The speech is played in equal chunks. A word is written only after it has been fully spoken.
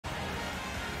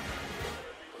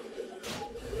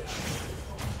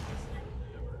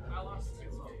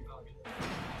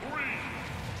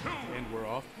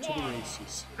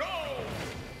pussies.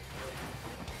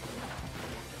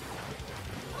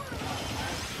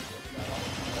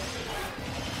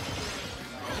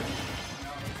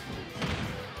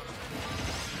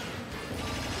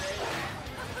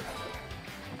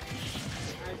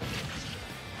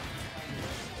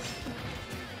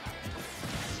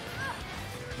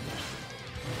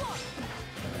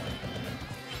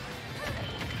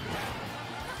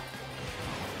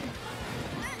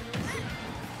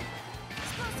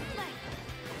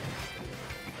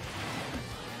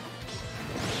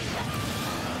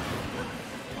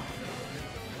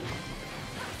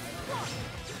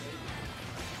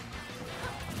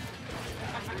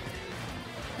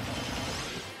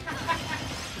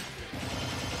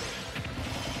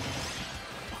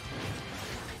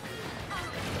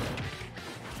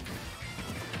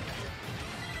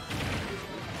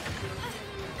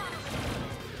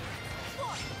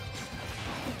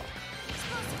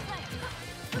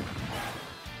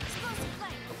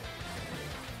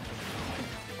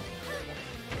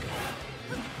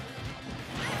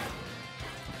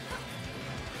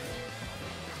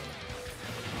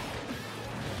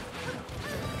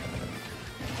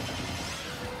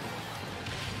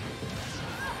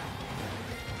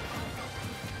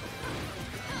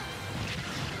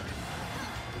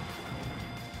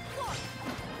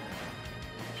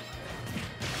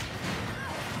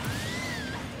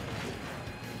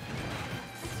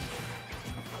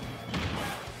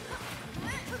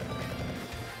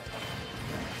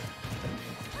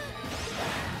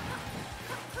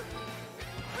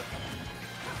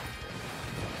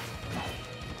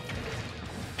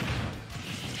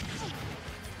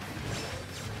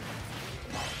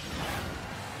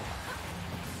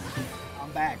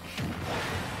 Back.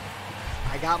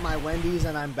 I got my Wendy's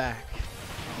and I'm back.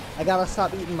 I gotta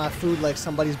stop eating my food like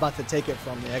somebody's about to take it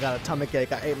from me. I got a tummy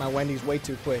ache. I ate my Wendy's way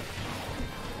too quick.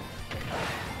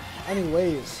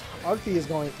 Anyways, Arkdee is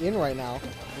going in right now.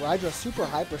 Rydra super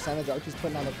high percentage. Arkdee's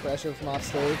putting on the pressure from off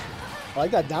stage. I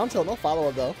like that down tilt, no follow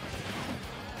up though.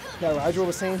 Yeah, Rydra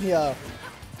was saying he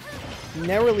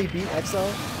narrowly beat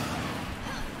EXO.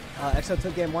 EXO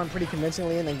took game 1 pretty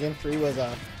convincingly, and then game 3 was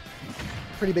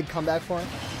pretty big comeback for him.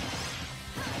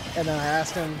 And then I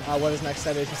asked him what his next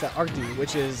set is. He said Arkdee,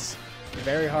 which is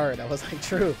very hard. I was like,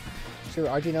 true.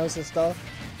 Arkdee knows his stuff.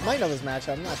 Might know this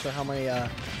matchup. I'm not sure how many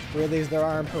Ridleys there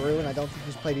are in Peru, and I don't think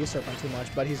he's played Eastern too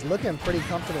much, but he's looking pretty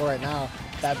comfortable right now.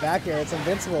 That back air, it's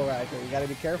invincible right here. You got to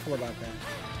be careful about that.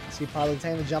 See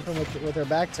Palutena jumping with her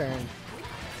back turn.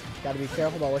 Got to be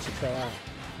careful about what you throw out.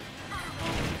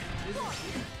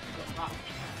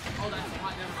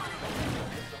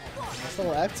 Nice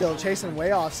little F tilt, chasing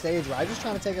way off stage. Right, just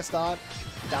trying to take a stock,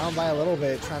 down by a little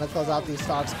bit, trying to close out these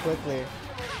stocks quickly,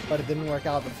 but it didn't work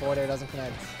out. The forward air doesn't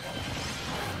connect.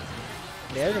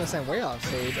 They're gonna send way off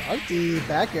stage. Arkdee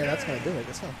back air, that's gonna do it.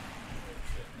 Good stuff.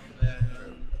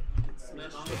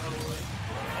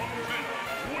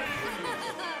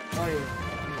 Oh, yeah.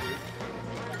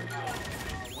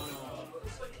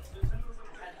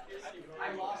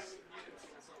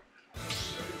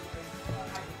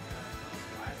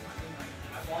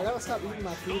 I gotta stop eating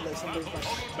my food like somebody's about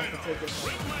to take it.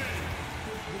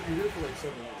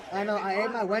 I know, I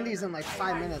ate my Wendy's in like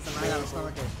 5 minutes and I got a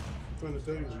stomachache. Trying to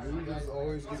tell you, you just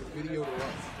always get a video to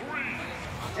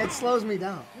watch. It slows me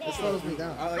down. It slows me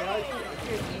down. I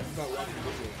can't eat without watching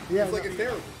video. Yeah, it's like it's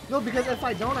terrible. No, because if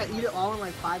I don't, I eat it all in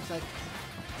like 5 seconds.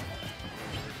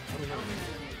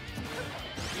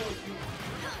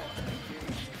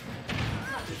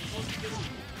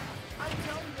 I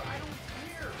tell you, I don't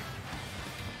care.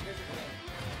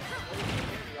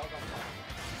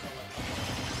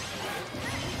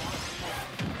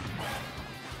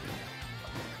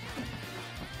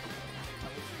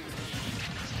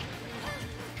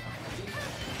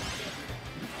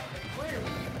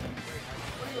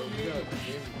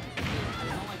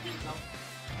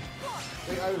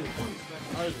 Hey, Ivan, you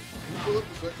pull up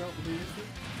the sweat count for the Eastern?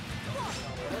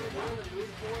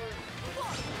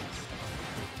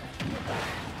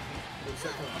 The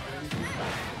set count for the Eastern?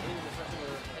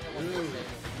 Really?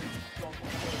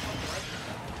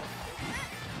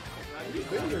 He's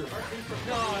been here.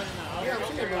 No. Yeah, I'm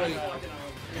seeing him already.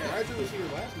 Ryder was here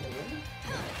last month, wasn't he?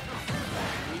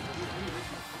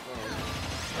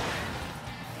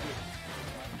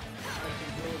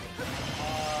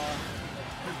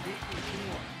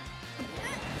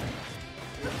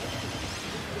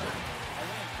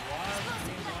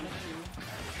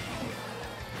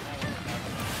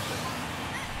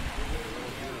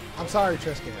 I'm sorry,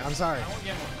 Tristan. I'm sorry.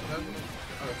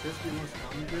 Tristan wants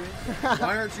commentary?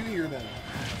 Why aren't you here then?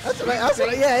 That's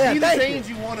what yeah. Be the change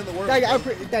you want in the world.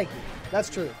 Thank you. That's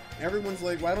true. Everyone's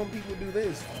like, why don't people do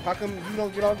this? How come you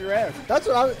don't get off your ass? That's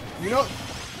what I. You know,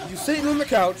 you're sitting on the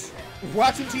couch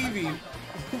watching TV. You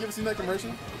ever seen that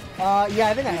commercial? Yeah,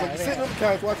 I think I He's have. like, sitting on the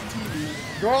couch watching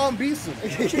TV. Draw on Beeson.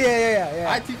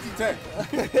 yeah. ITT Tech.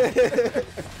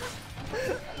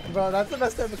 Bro, that's the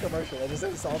best type of commercial. It just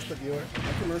insults the viewer.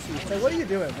 That commercial is It's like, what are you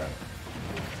doing, bro?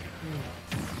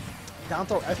 Down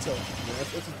throw F tilt. Yeah,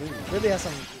 that's the thing. Really has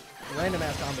some random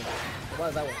ass combo. Why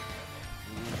does that work?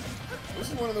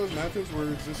 This is one of those matchups where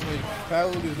it's just like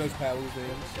Palu just does Palu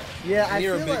things. Yeah, And I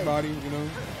you're feel a big like, body, you know.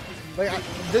 like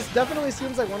this definitely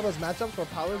seems like one of those matchups where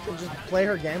Palu can just play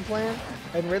her game plan,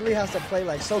 and Ridley has to play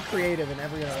like so creative in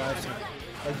every interaction.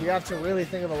 Like you have to really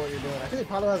think about what you're doing. I feel like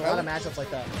Palu has a lot of matchups like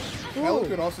that. Palu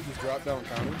could also just drop down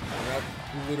counter, and that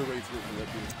obliterates Ridley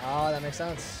up B. Oh, that makes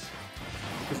sense.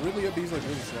 Because Ridley up B is like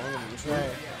really strong in this Right.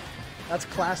 That's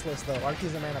classless though.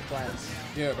 Arkdee's a man of class.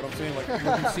 Yeah, but I'm saying like when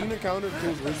you've seen the counter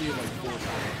kills Ridley in like 4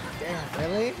 seconds. Damn,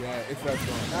 really? Yeah, it's that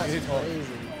strong. That's It hits hard.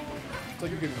 crazy. It's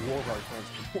like you're getting war hard punch.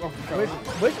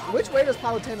 Which way does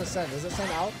Palutena send? Does it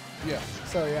send out? Yeah.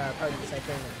 So yeah, probably the same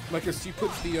thing. Like if she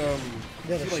puts the Yeah,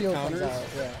 the she like shield counters. comes out.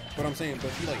 Yeah. But I'm saying,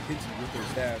 but she like hits you with her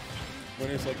staff when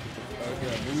it's like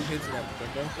move hits and that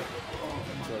projectile.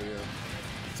 So yeah.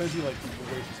 Essentially like the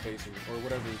way she's facing or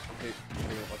whatever hit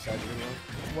like side you're on.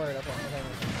 Word up on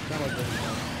Not like that.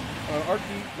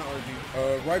 Arkdee, not Arkdee.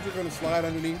 Rydra gonna slide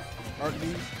underneath.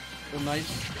 Arkdee, the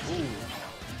nice. Ooh.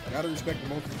 Gotta respect the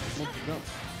multi jumps.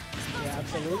 Yeah,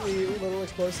 absolutely. Little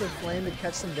explosive flame to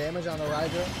catch some damage on the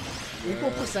Rydra.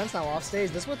 Equal percents now off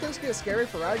stage. This is what things get scary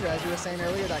for Rydra, as you were saying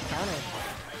earlier, that counter.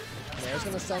 Nair's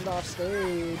gonna send off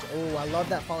stage. Oh, I love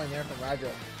that falling Nair from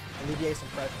Rydra. Alleviate some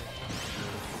pressure.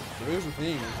 But here's the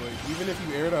thing, it's like even if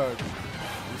you air dodge,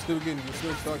 you're still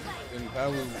stuck in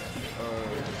Palu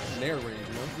Nair range, you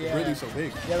know? Yeah. It's really so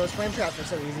big. Yeah, those flame traps are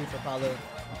so easy for Palu.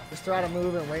 Just throw out a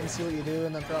move and wait and see what you do,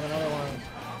 and then throw out another one.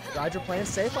 Rydra playing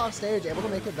safe off stage, able to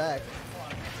make it back.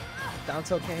 Down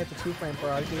tilt can't hit the 2-frame for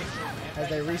Arkdee. As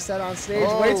they reset on stage,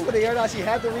 waits for the air dodge. He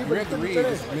had the read, You but had the couldn't read,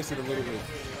 finish. just missed it a little bit.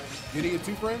 Did he get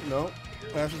 2-frame? No.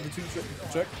 Passes the 2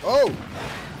 check. Oh!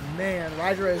 Man,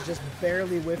 Rydra is just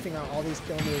barely whiffing on all these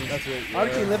kill moves. That's it. Yeah.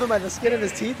 Arkdee living by the skin of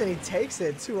his teeth, and he takes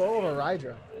it 2-0 over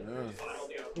Rydra. Yeah.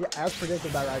 Yeah, as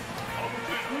predicted by Ridley.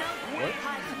 What?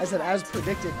 I said as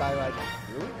predicted by Ridley.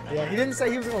 Really? Yeah, he didn't say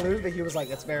he was going to lose, but he was like,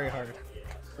 it's very hard.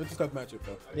 It's a tough matchup,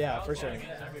 though. Yeah, for sure.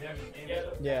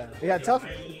 Yeah, tough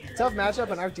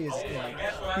matchup, and Arkdee is,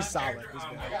 he's solid. He's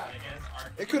good.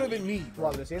 It could have been me.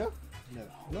 What, Lucina?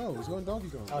 No, it's going Donkey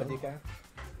Kong. Oh, DK.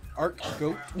 Arc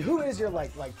Goat. Who is your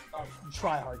like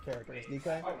try hard character? Is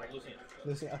DK?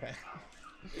 Lucy. Okay.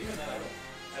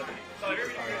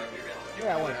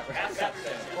 Yeah, whatever.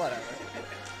 Whatever.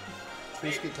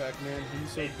 Biscuit Pac-Man,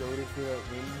 he's so goated for that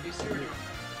win.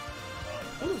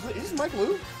 Oh, is this Mike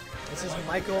Lou? This is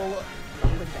Michael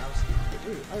Lewandowski.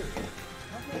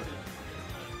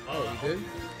 Oh, he did?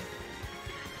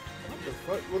 What the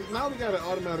fuck? Well, now we got an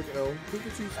automatic L.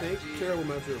 Pikachu Snake, terrible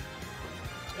matchup.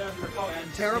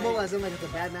 Terrible as in like it's a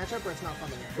bad matchup or it's not fun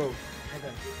to watch? Both.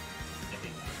 Okay.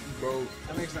 Both.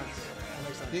 That makes sense. That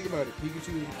makes sense. Think about it.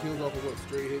 Pikachu kills off of what?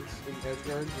 Stray hits and edge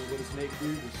guards, and what a Snake do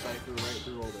is cypher right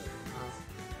through all that.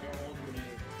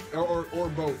 Or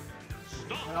both.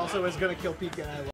 And also is gonna kill Pika.